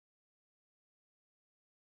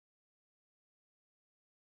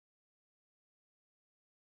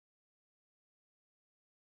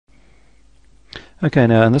Okay,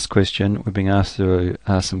 now in this question we're being asked to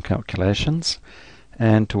do some calculations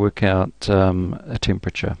and to work out a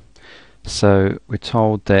temperature. So we're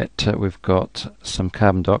told that we've got some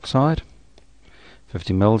carbon dioxide,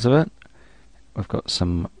 50 mils of it, we've got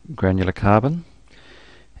some granular carbon,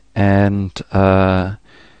 and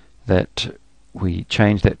that we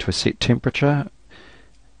change that to a set temperature,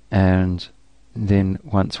 and then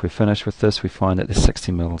once we're finished with this we find that there's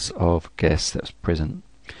 60 mils of gas that's present.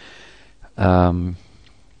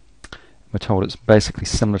 We're told it's basically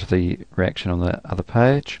similar to the reaction on the other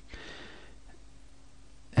page,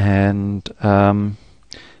 and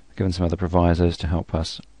given some other provisos to help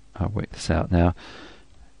us work this out. Now,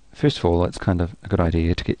 first of all, it's kind of a good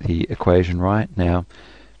idea to get the equation right. Now,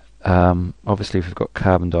 obviously if we've got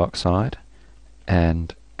carbon dioxide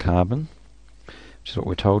and carbon, which is what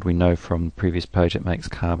we're told, we know from the previous page it makes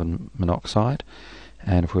carbon monoxide,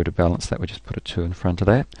 and if we were to balance that we just put a 2 in front of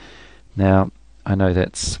that. Now, I know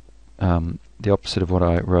that's the opposite of what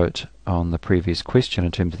I wrote on the previous question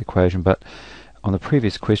in terms of the equation, but on the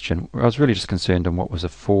previous question I was really just concerned on what was the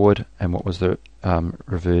forward and what was the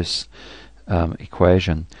reverse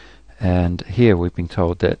equation. And here we've been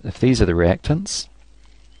told that if these are the reactants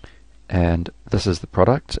and this is the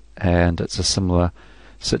product and it's a similar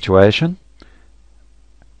situation,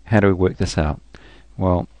 how do we work this out?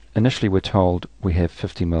 Well, initially we're told we have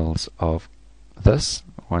 50 mils of this,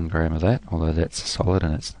 1 gram of that, although that's a solid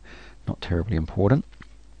and it's not terribly important.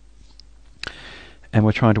 And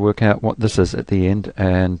we're trying to work out what this is at the end,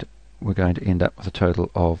 and we're going to end up with a total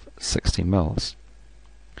of 60 mils.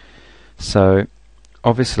 So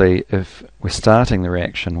obviously if we're starting the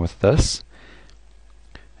reaction with this,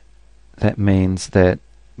 that means that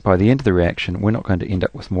by the end of the reaction we're not going to end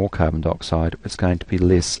up with more carbon dioxide, it's going to be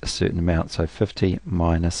less a certain amount, so 50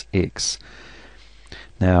 minus X.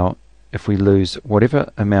 Now if we lose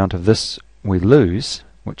whatever amount of this we lose,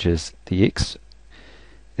 which is the X,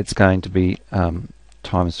 it's going to be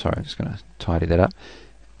times, sorry, I'm just going to tidy that up.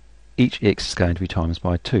 Each X is going to be times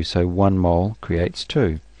by 2, so 1 mole creates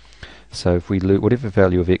 2. So if we lose whatever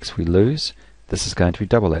value of X we lose, this is going to be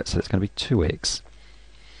double that, so it's going to be 2X.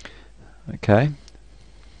 Okay.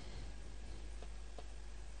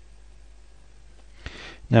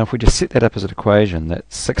 Now if we just set that up as an equation,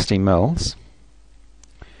 that 60 mils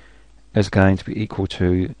is going to be equal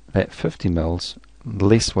to that 50 mils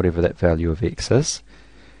less whatever that value of X is,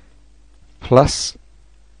 plus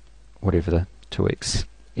whatever the 2X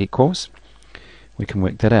equals. We can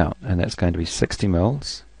work that out, and that's going to be 60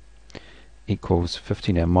 mils equals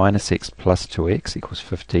 50. Now minus X plus 2X equals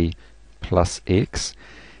 50 plus X,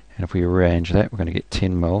 and if we arrange that we're going to get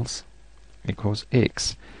 10 mils equals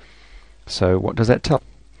X. So what does that tell?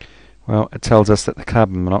 Well, it tells us that the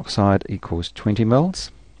carbon monoxide equals 20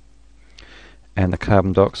 mils and the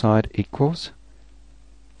carbon dioxide equals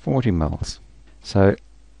 40 mils. So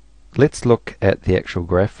let's look at the actual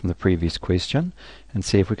graph from the previous question and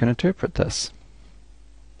see if we can interpret this.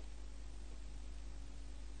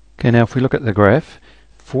 Okay, now if we look at the graph,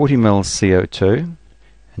 40 mils CO2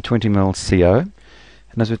 and 20 mils CO,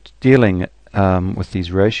 and as we're dealing with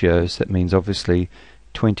these ratios, that means obviously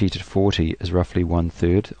 20 to 40 is roughly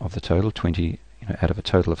 1/3 of the total, 20 out of a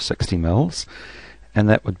total of 60 mils, and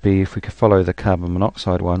that would be, if we could follow the carbon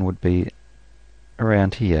monoxide one, would be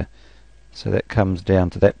around here. So that comes down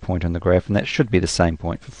to that point on the graph, and that should be the same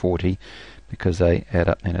point for 40 because they add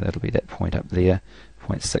up, that'll be that point up there,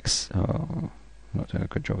 0.6, oh, not doing a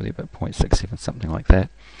good job there, but 0.67, something like that.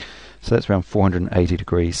 So that's around 480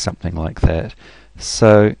 degrees, something like that.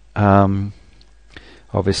 So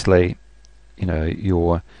obviously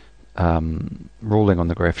your ruling on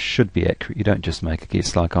the graph should be accurate. You don't just make a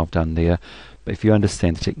guess like I've done there, but if you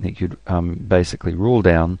understand the technique, you'd basically rule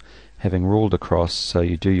down having ruled across, so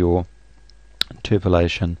you do your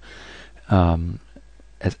interpolation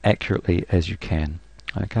as accurately as you can.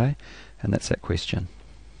 Okay, and that's that question.